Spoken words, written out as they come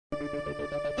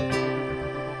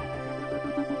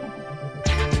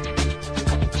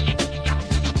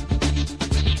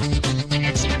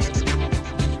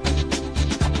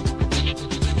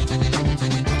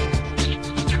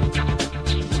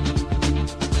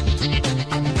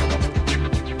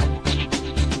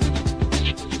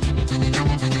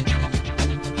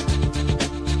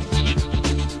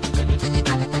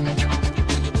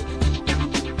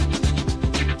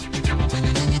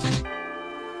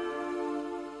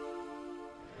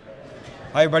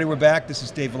Hi everybody, we're back. This is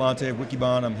Dave Vellante of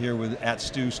Wikibon. I'm here with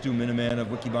Stu Miniman of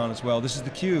Wikibon as well. This is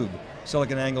theCUBE,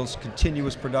 SiliconANGLE's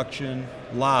continuous production,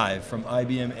 live from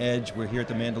IBM Edge. We're here at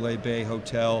the Mandalay Bay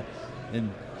Hotel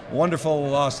in wonderful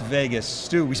Las Vegas.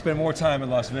 Stu, we spend more time in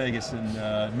Las Vegas in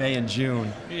May and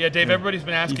June. Yeah, Dave, everybody's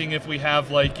been asking if we have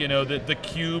the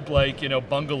cube,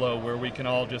 bungalow where we can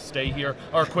all just stay here.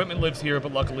 Our equipment lives here,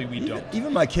 but luckily we don't.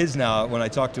 Even my kids now, when I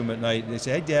talk to them at night, they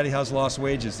say, hey Daddy, how's lost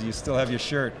wages? Do you still have your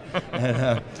shirt?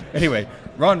 And, anyway,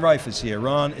 Ron Riffe is here.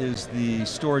 Ron is the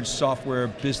storage software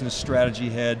business strategy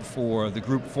head for the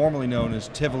group formerly known as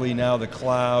Tivoli, now the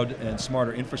Cloud and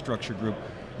Smarter Infrastructure Group.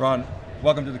 Ron,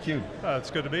 welcome to theCUBE.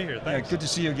 It's good to be here, thanks. Yeah, good to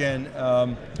see you again.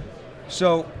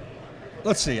 So,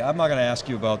 let's see, I'm not going to ask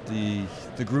you about the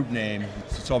group name.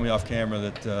 You told me off camera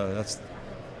that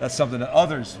that's something that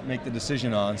others make the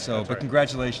decision on, so, that's but right.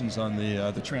 Congratulations on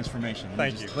the transformation.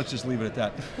 Thank you. Let's just leave it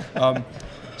at that.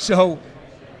 So,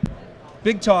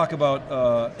 big talk about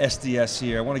SDS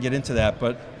here. I want to get into that,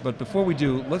 but before we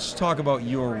do, let's talk about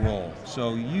your role.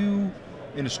 So you,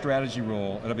 in a strategy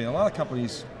role, and I mean a lot of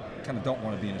companies kind of don't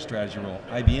want to be in a strategy role.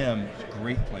 IBM is a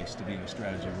great place to be in a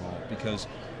strategy role because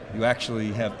you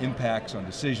actually have impacts on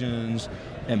decisions,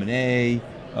 M&A,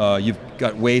 you've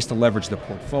got ways to leverage the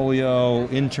portfolio,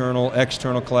 internal,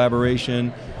 external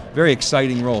collaboration, very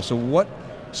exciting role. So what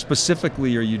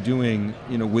specifically are you doing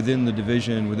within the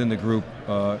division, within the group,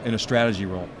 in a strategy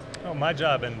role? Well, my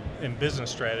job in business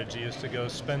strategy is to go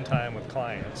spend time with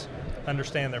clients,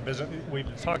 understand their business. We've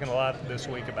been talking a lot this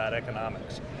week about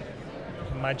economics.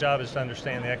 My job is to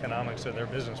understand the economics of their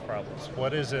business problems.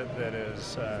 What is it that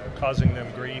is causing them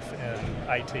grief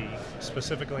in IT,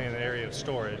 specifically in the area of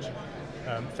storage?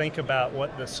 Think about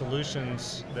what the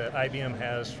solutions that IBM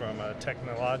has from a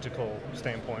technological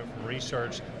standpoint, from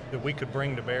research, that we could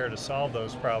bring to bear to solve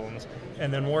those problems,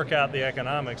 and then work out the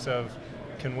economics of,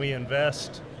 can we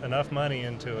invest enough money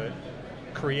into it,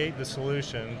 create the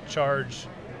solution, charge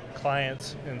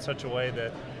clients in such a way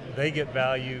that they get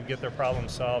value, get their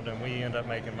problems solved, and we end up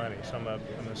making money. So I'm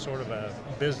a sort of a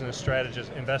business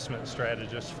strategist, investment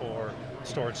strategist for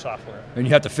storage software. And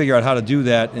you have to figure out how to do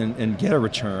that and get a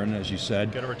return, as you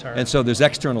said. Get a return. And so there's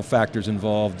external factors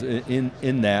involved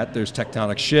in that. There's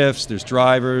tectonic shifts, there's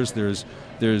drivers, there's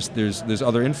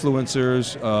other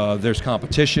influencers, there's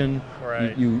competition.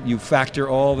 Right. You factor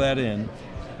all that in.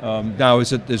 Now,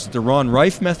 is it the Ron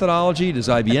Riffe methodology? Does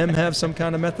IBM have some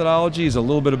kind of methodology? Is it a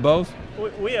little bit of both?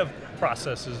 We have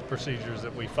processes, procedures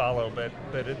that we follow, but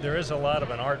there is a lot of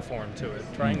an art form to it.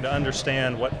 Trying to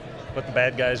understand what the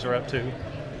bad guys are up to,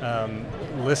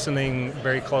 listening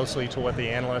very closely to what the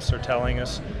analysts are telling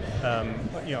us,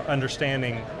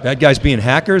 understanding. Bad guys being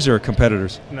hackers or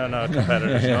competitors? No,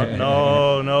 competitors.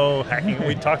 No hacking.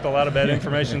 We talked a lot about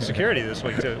information security this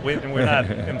week too. We're not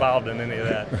involved in any of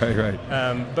that.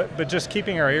 Right. But just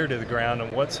keeping our ear to the ground on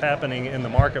what's happening in the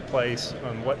marketplace,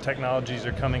 on what technologies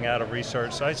are coming out of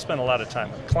research. So I spend a lot of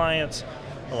time with clients,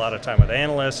 a lot of time with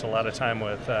analysts, a lot of time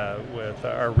with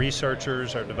our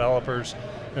researchers, our developers,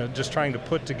 just trying to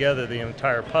put together the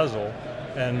entire puzzle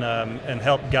and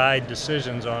help guide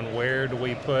decisions on where do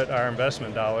we put our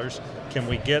investment dollars. Can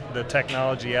we get the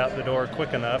technology out the door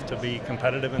quick enough to be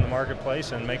competitive in the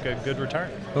marketplace and make a good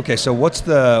return? Okay, so what's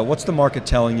the market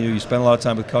telling you? You spend a lot of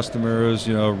time with customers,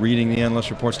 reading the analyst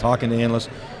reports, talking to analysts.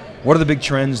 What are the big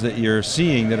trends that you're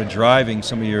seeing that are driving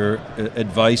some of your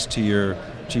advice to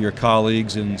your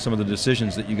colleagues and some of the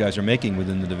decisions that you guys are making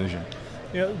within the division?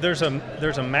 There's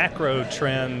a macro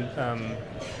trend.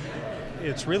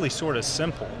 It's really sort of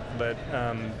simple, but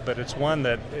it's one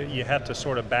that you have to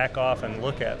sort of back off and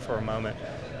look at for a moment.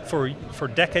 For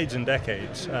decades and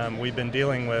decades, we've been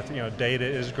dealing with, data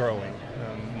is growing.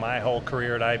 My whole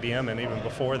career at IBM and even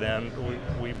before then,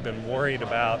 we've been worried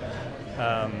about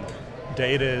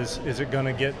data. Is it going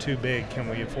to get too big? Can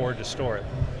we afford to store it?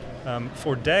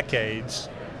 For decades,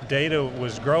 data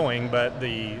was growing, but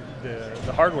the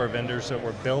hardware vendors that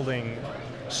were building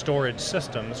storage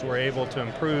systems were able to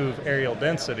improve areal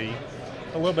density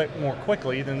a little bit more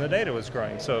quickly than the data was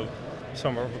growing. So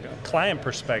from a client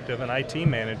perspective, an IT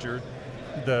manager,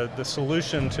 the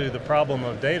solution to the problem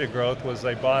of data growth was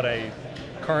they bought a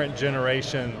current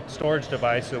generation storage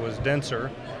device that was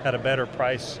denser, had a better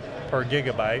price per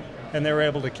gigabyte, and they were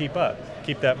able to keep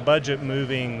that budget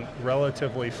moving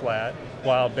relatively flat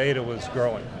while data was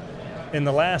growing. In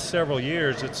the last several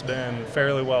years, it's been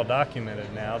fairly well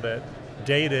documented now that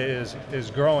data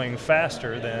is growing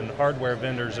faster than hardware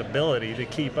vendors' ability to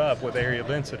keep up with areal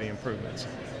density improvements.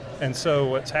 And so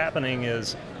what's happening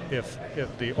is if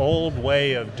the old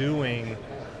way of doing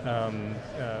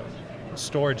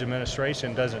storage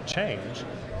administration doesn't change,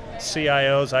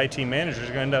 CIOs, IT managers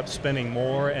are going to end up spending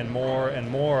more and more and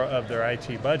more of their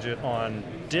IT budget on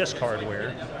disk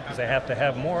hardware because they have to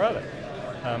have more of it.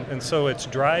 And so it's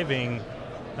driving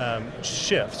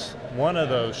shifts. One of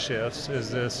those shifts is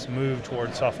this move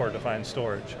towards software-defined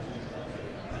storage.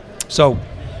 So,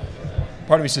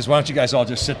 part of me says, why don't you guys all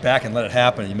just sit back and let it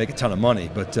happen and you make a ton of money,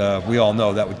 but we all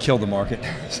know that would kill the market.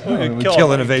 It would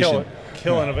kill innovation.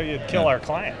 It'd kill our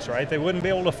clients, right? They wouldn't be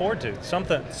able to afford to.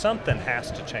 Something has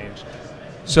to change.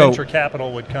 So, venture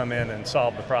capital would come in and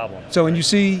solve the problem. So when you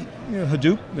see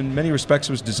Hadoop, in many respects,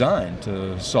 was designed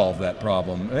to solve that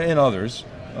problem, and others.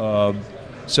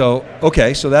 So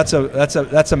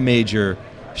that's a major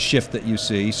shift that you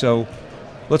see. So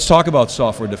let's talk about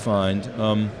software defined.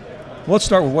 Let's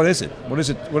start with what is it? What is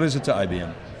it to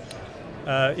IBM?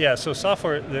 Yeah. So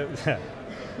software.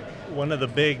 One of the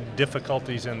big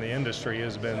difficulties in the industry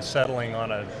has been settling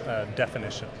on a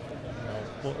definition.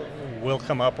 We'll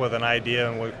come up with an idea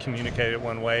and we'll communicate it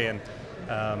one way, and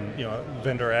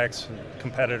vendor X,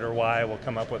 competitor Y will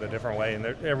come up with a different way, and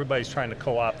everybody's trying to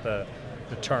co-opt the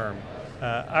term.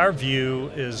 Our view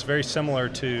is very similar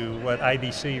to what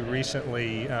IDC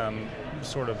recently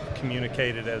sort of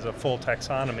communicated as a full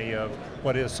taxonomy of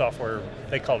what is software.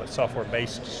 They call it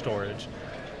software-based storage.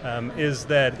 Is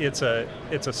that it's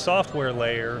a software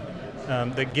layer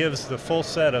that gives the full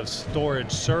set of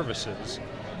storage services,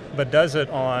 but does it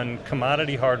on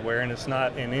commodity hardware, and it's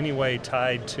not in any way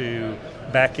tied to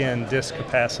back-end disk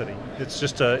capacity. It's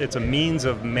just it's a means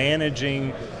of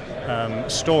managing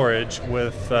storage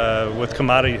with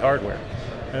commodity hardware.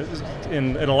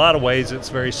 In a lot of ways, it's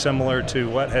very similar to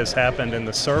what has happened in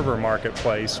the server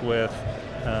marketplace with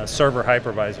server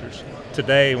hypervisors.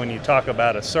 Today, when you talk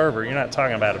about a server, you're not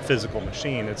talking about a physical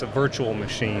machine. It's a virtual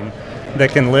machine that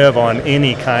can live on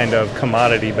any kind of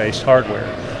commodity-based hardware.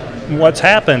 What's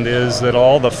happened is that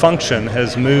all the function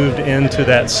has moved into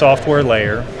that software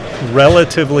layer,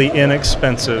 relatively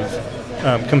inexpensive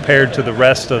compared to the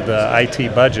rest of the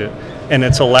IT budget, and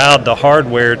it's allowed the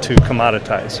hardware to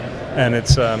commoditize. And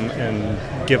it's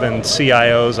given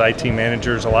CIOs, IT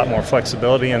managers a lot more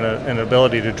flexibility and an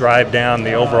ability to drive down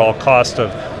the overall cost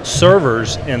of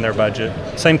servers in their budget.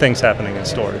 Same thing's happening in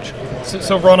storage.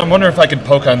 So Ron, I'm wondering if I could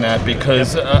poke on that,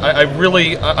 because I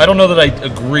don't know that I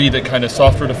agree that kind of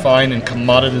software defined and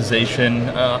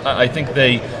commoditization, I think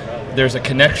there's a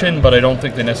connection, but I don't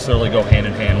think they necessarily go hand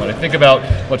in hand. When I think about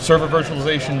what server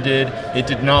virtualization did, it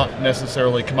did not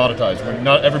necessarily commoditize.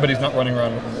 Everybody's not running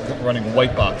around running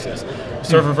white boxes.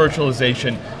 Server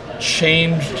virtualization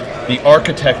changed the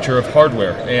architecture of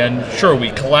hardware, and sure,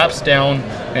 we collapsed down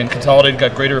and consolidated,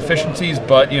 got greater efficiencies,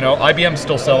 but IBM's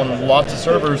still selling lots of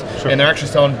servers, and they're actually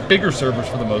selling bigger servers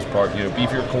for the most part,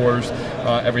 beefier cores,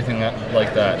 everything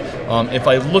like that. If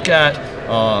I look at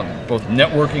both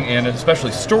networking and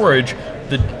especially storage,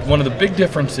 one of the big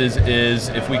differences is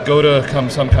if we go to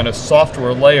some kind of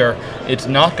software layer, it's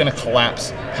not going to collapse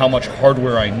how much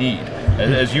hardware I need.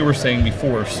 As you were saying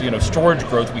before, storage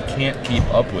growth we can't keep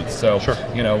up with. So,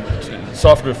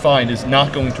 software defined is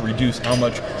not going to reduce how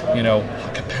much,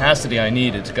 capacity I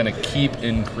need. It's going to keep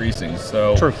increasing.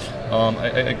 So,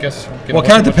 I guess. Well, it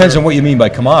kind of depends on what you mean by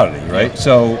commodity, right?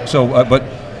 Yeah.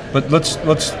 But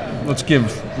let's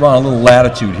give Ron a little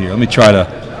latitude here. Let me try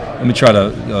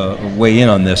to weigh in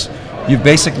on this. You've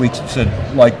basically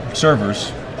said, like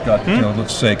servers got,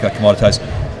 let's say, got commoditized.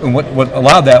 And what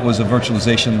allowed that was a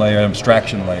virtualization layer, an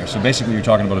abstraction layer. So basically you're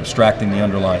talking about abstracting the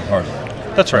underlying hardware.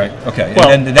 That's right. Okay, well,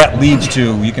 and then that leads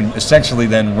to, you can essentially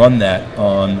then run that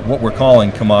on what we're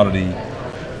calling commodity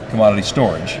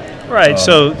storage. Right,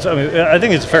 so I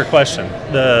think it's a fair question.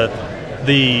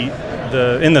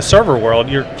 In the server world,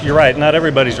 you're right, not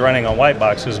everybody's running on white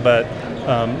boxes, but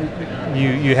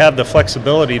you have the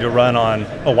flexibility to run on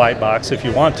a white box if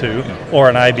you want to, or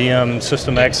an IBM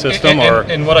System X system.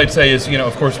 And what I'd say is,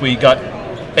 of course, we got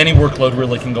any workload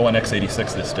really can go on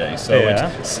x86 this day. So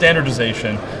it's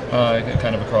standardization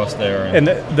kind of across there. And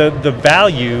the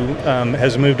value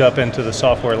has moved up into the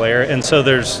software layer, and so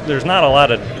there's not a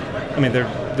lot of,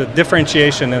 the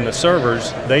differentiation in the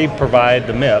servers, they provide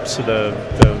the MIPS, the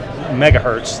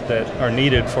megahertz that are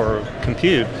needed for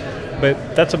compute.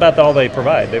 But that's about all they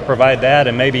provide. They provide that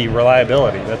and maybe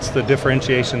reliability. That's the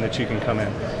differentiation that you can come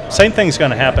in. Same thing's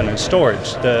going to happen in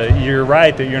storage. You're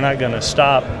right that you're not going to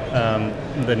stop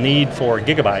the need for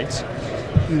gigabytes,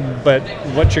 but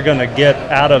what you're going to get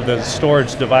out of the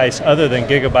storage device other than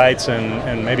gigabytes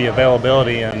and maybe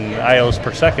availability and IOs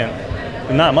per second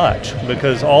Not much,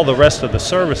 because all the rest of the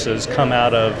services come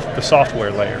out of the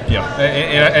software layer. Yeah,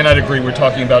 and I'd agree. We're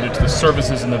talking about it's the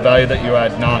services and the value that you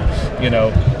add, not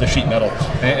the sheet metal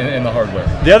and the hardware.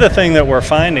 The other thing that we're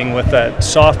finding with that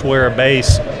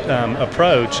software-based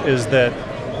approach is that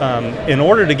in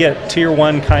order to get tier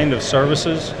 1 kind of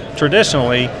services,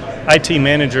 traditionally, IT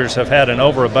managers have had an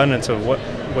overabundance of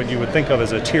what you would think of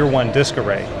as a tier 1 disk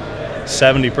array.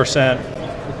 70%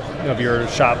 of your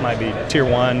shop might be tier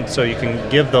 1, so you can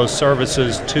give those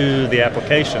services to the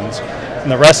applications,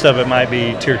 and the rest of it might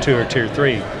be tier 2 or tier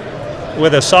 3.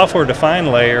 With a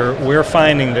software-defined layer, we're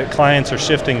finding that clients are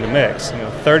shifting the mix.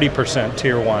 30%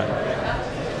 tier 1,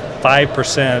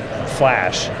 5%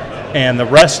 flash, and the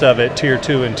rest of it tier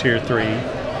 2 and tier 3.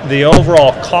 The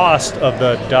overall cost of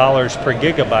the dollars per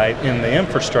gigabyte in the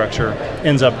infrastructure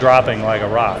ends up dropping like a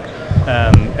rock.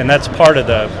 And that's part of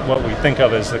what we think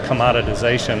of as the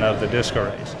commoditization of the disk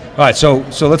arrays. All right, so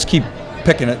let's keep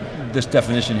picking at this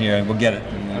definition here, and we'll get it,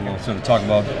 and then we'll sort of talk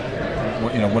about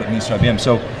what it means to IBM.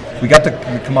 So we got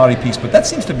the commodity piece, but that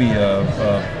seems to be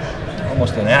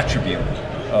almost an attribute.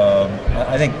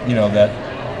 I think that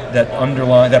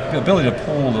ability to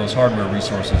pool those hardware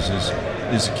resources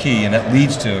is key, and that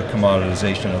leads to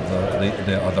commoditization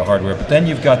of the hardware. But then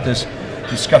you've got this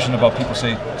discussion about people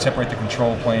say separate the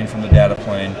control plane from the data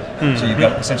plane. Mm-hmm. So you've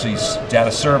got essentially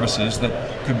data services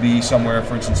that could be somewhere,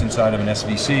 for instance, inside of an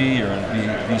SVC or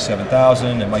a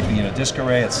V7000. It might be in a disk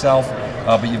array itself,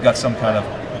 but you've got some kind of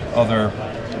other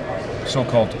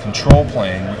so-called control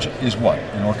plane, which is what?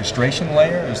 An orchestration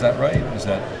layer? Is that right? Is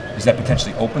that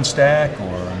potentially OpenStack,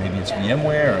 or maybe it's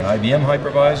VMware or an IBM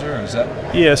hypervisor? Or is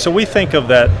that? Yeah, so we think of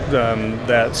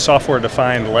that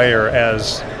software-defined layer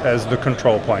as the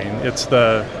control plane. It's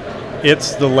the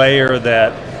layer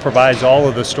that provides all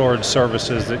of the storage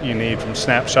services that you need, from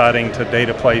snapshotting to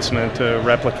data placement to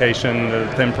replication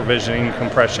to thin provisioning,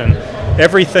 compression.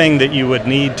 Everything that you would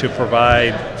need to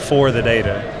provide for the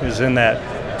data is in that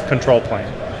control plane.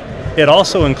 It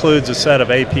also includes a set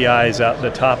of APIs out the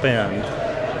top end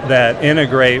that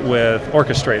integrate with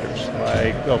orchestrators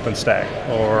like OpenStack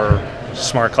or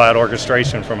Smart Cloud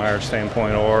Orchestration from our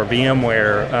standpoint, or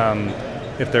VMware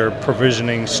if they're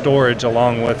provisioning storage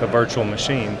along with a virtual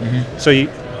machine. Mm-hmm. So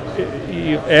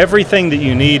everything that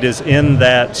you need is in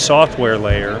that software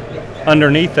layer.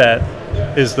 Underneath that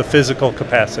is the physical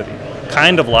capacity.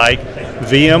 Kind of like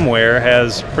VMware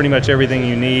has pretty much everything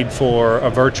you need for a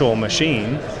virtual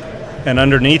machine, and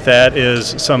underneath that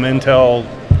is some Intel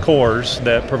cores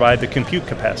that provide the compute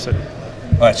capacity.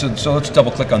 All right, so let's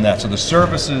double click on that. So the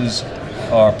services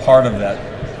are part of that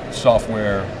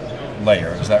software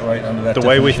layer, is that right? Under that the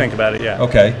definition? way we think about it, yeah.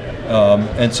 Okay,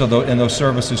 and so those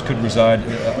services could reside,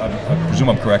 I presume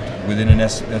I'm correct, within an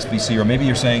SVC, or maybe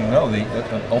you're saying no, they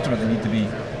ultimately need to be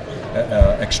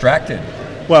extracted.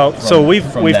 Well, so we've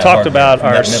talked about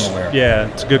our middleware. Yeah,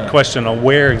 it's a good question on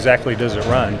where exactly does it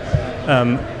run.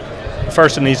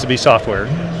 First, it needs to be software.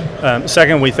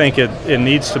 Second, we think it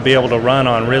needs to be able to run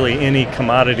on really any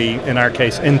commodity, in our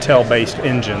case, Intel-based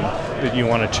engine that you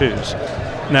want to choose.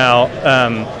 Now,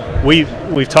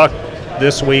 we've talked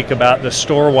this week about the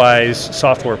StoreWise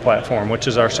software platform, which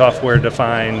is our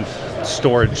software-defined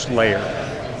storage layer.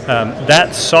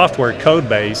 That software code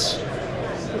base,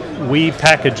 we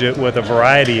package it with a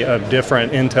variety of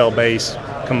different Intel-based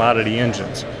commodity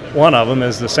engines. One of them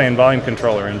is the same volume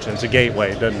controller engine. It's a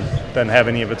gateway. It doesn't have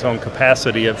any of its own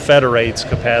capacity. It federates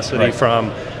capacity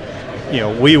from,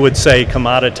 we would say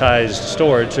commoditized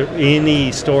storage,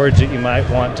 any storage that you might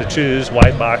want to choose,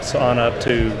 white box on up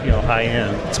to high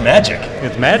end. It's magic.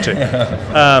 It's magic.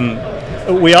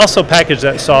 We also package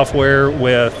that software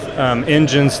with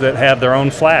engines that have their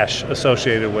own flash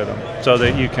associated with them, so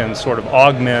that you can sort of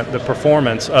augment the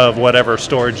performance of whatever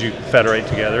storage you federate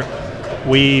together.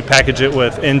 We package it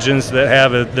with engines that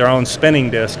have their own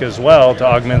spinning disk as well to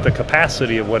augment the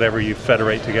capacity of whatever you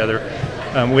federate together.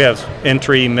 We have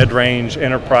entry, mid-range,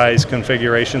 enterprise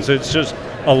configurations. It's just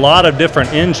a lot of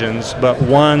different engines, but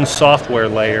one software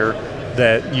layer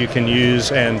that you can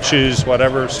use and choose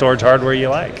whatever storage hardware you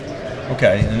like.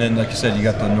 Okay, and then like you said, you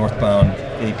got the northbound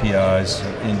APIs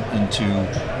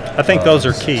into... I think those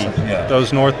are key,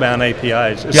 those northbound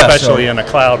APIs, especially in a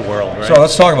cloud world, right? So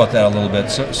let's talk about that a little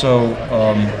bit.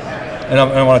 And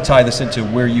I want to tie this into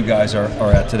where you guys are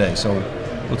at today. So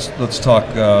let's talk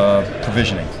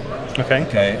provisioning. Okay.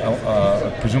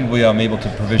 Okay. Presumably I'm able to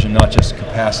provision not just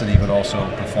capacity, but also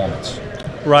performance.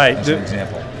 Right. As an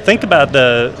example. Think about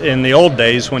in the old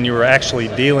days when you were actually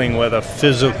dealing with a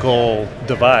physical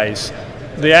device.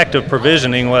 The act of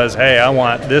provisioning was, hey, I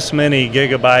want this many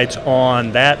gigabytes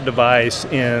on that device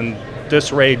in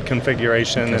this RAID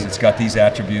configuration. Because it's got these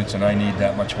attributes and I need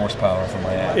that much horsepower for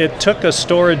my app. It took a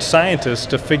storage scientist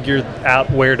to figure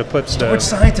out where to put stuff. Storage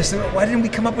scientist, why didn't we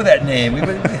come up with that name?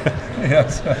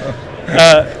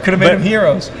 Could have made them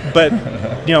heroes. But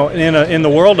in the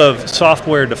world of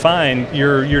software defined,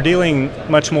 you're dealing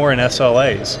much more in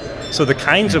SLAs. So the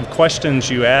kinds of questions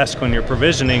you ask when you're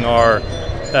provisioning are,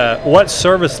 what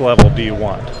service level do you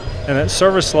want? And that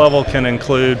service level can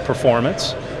include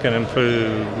performance, can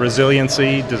include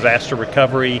resiliency, disaster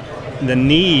recovery, the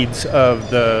needs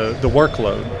of the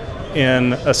workload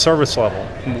in a service level.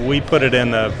 We put it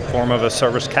in the form of a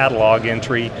service catalog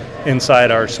entry inside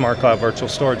our Smart Cloud Virtual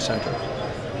Storage Center,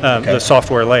 the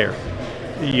software layer.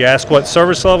 You ask what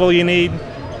service level you need,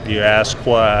 you ask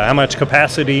how much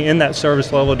capacity in that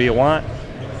service level do you want,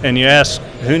 and you ask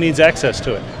who needs access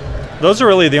to it. Those are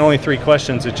really the only three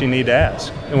questions that you need to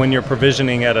ask when you're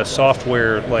provisioning at a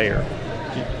software layer.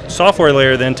 Software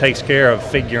layer then takes care of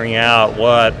figuring out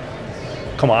what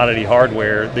commodity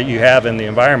hardware that you have in the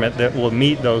environment that will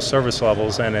meet those service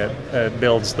levels, and it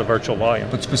builds the virtual volume.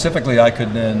 But specifically, I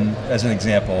could then, as an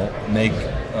example, make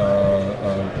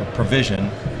a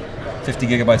provision, 50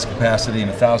 gigabytes capacity and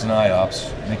 1,000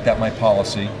 IOPS, make that my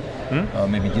policy,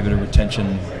 maybe give it a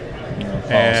retention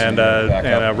policy and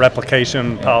a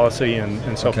replication policy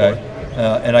and so forth.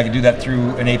 And I can do that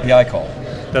through an API call.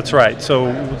 That's right.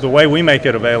 So the way we make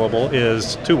it available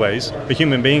is two ways. A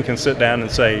human being can sit down and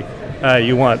say,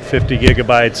 you want 50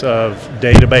 gigabytes of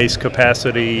database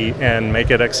capacity and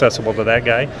make it accessible to that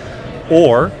guy.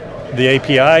 Or the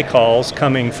API calls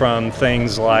coming from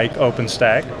things like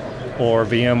OpenStack or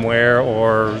VMware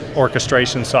or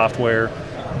orchestration software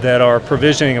that are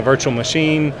provisioning a virtual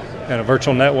machine and a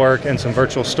virtual network and some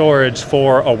virtual storage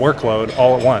for a workload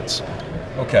all at once.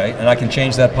 Okay, and I can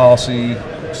change that policy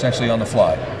essentially on the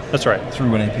fly. That's right.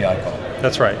 Through an API call.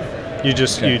 That's right. You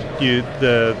just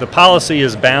the policy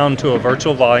is bound to a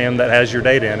virtual volume that has your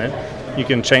data in it. You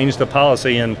can change the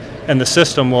policy and the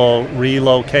system will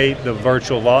relocate the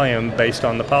virtual volume based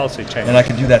on the policy change. And I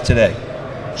can do that today?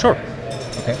 Sure.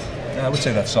 Okay. I would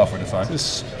say that's software defined.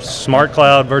 Smart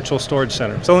Cloud Virtual Storage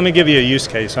Center. So let me give you a use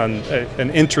case on an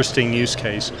interesting use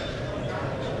case.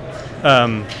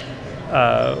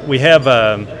 We have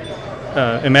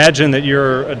imagine that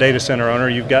you're a data center owner.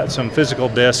 You've got some physical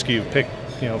disk. You've picked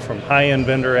from high-end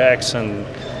vendor X and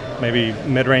maybe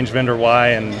mid-range vendor Y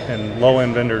and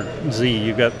low-end vendor Z.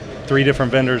 You've got 3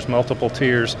 different vendors, multiple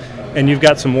tiers, and you've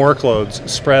got some workloads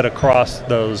spread across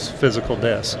those physical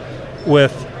disks.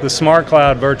 With the Smart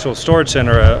Cloud Virtual Storage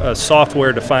Center, a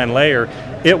software-defined layer,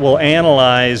 it will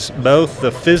analyze both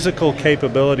the physical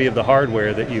capability of the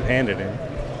hardware that you handed in,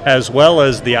 as well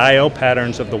as the I/O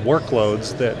patterns of the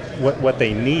workloads, that what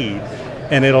they need,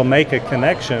 and it'll make a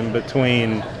connection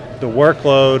between the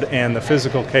workload and the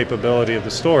physical capability of the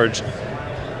storage.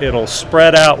 It'll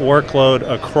spread out workload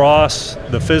across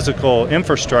the physical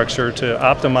infrastructure to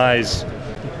optimize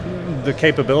the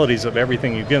capabilities of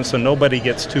everything you give, so nobody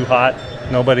gets too hot,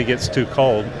 nobody gets too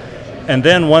cold. And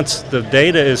then once the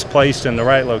data is placed in the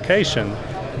right location,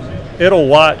 it'll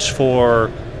watch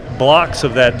for blocks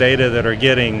of that data that are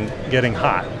getting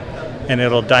hot, and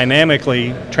it'll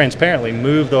dynamically, transparently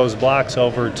move those blocks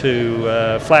over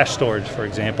to flash storage, for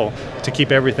example, to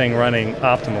keep everything running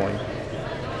optimally.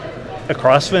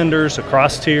 Across vendors,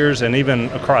 across tiers, and even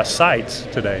across sites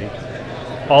today,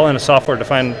 all in a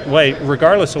software-defined way,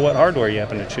 regardless of what hardware you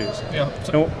happen to choose. Yeah.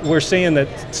 So we're seeing that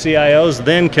CIOs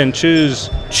then can choose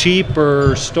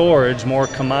cheaper storage, more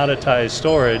commoditized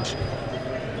storage,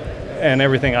 and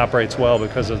everything operates well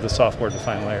because of the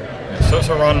software-defined layer.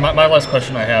 So Ron, my last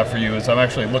question I have for you is, I'm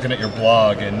actually looking at your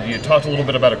blog, and you talked a little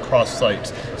bit about across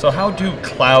sites. So how do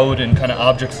cloud and kind of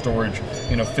object storage,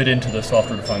 fit into the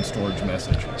software-defined storage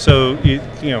message? So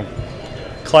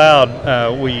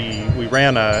cloud, we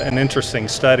ran an interesting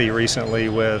study recently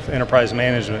with Enterprise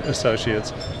Management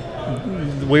Associates.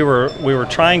 We were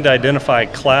trying to identify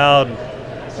cloud,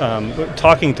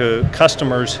 talking to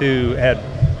customers who had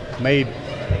made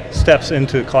steps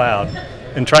into cloud,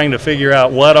 and trying to figure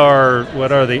out what are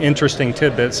the interesting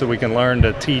tidbits that we can learn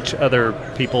to teach other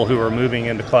people who are moving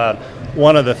into cloud.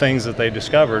 One of the things that they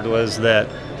discovered was that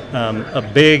a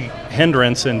big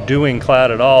hindrance in doing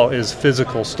cloud at all is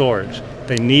physical storage.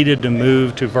 They needed to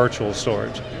move to virtual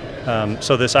storage.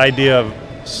 So this idea of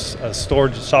a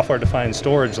software-defined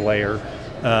storage layer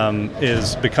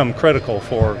is become critical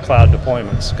for cloud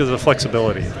deployments because of the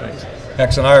flexibility of things.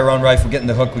 Excellent. All right, Ron Riffe, we're getting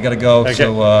the hook. We got to go. Okay.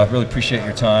 So really appreciate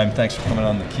your time. Thanks for coming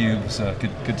on theCUBE. It's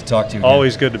good to talk to you again.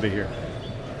 Always good to be here.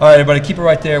 All right, everybody, keep it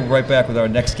right there. We're right back with our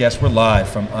next guest. We're live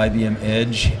from IBM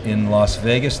Edge in Las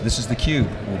Vegas. This is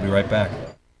theCUBE. We'll be right back.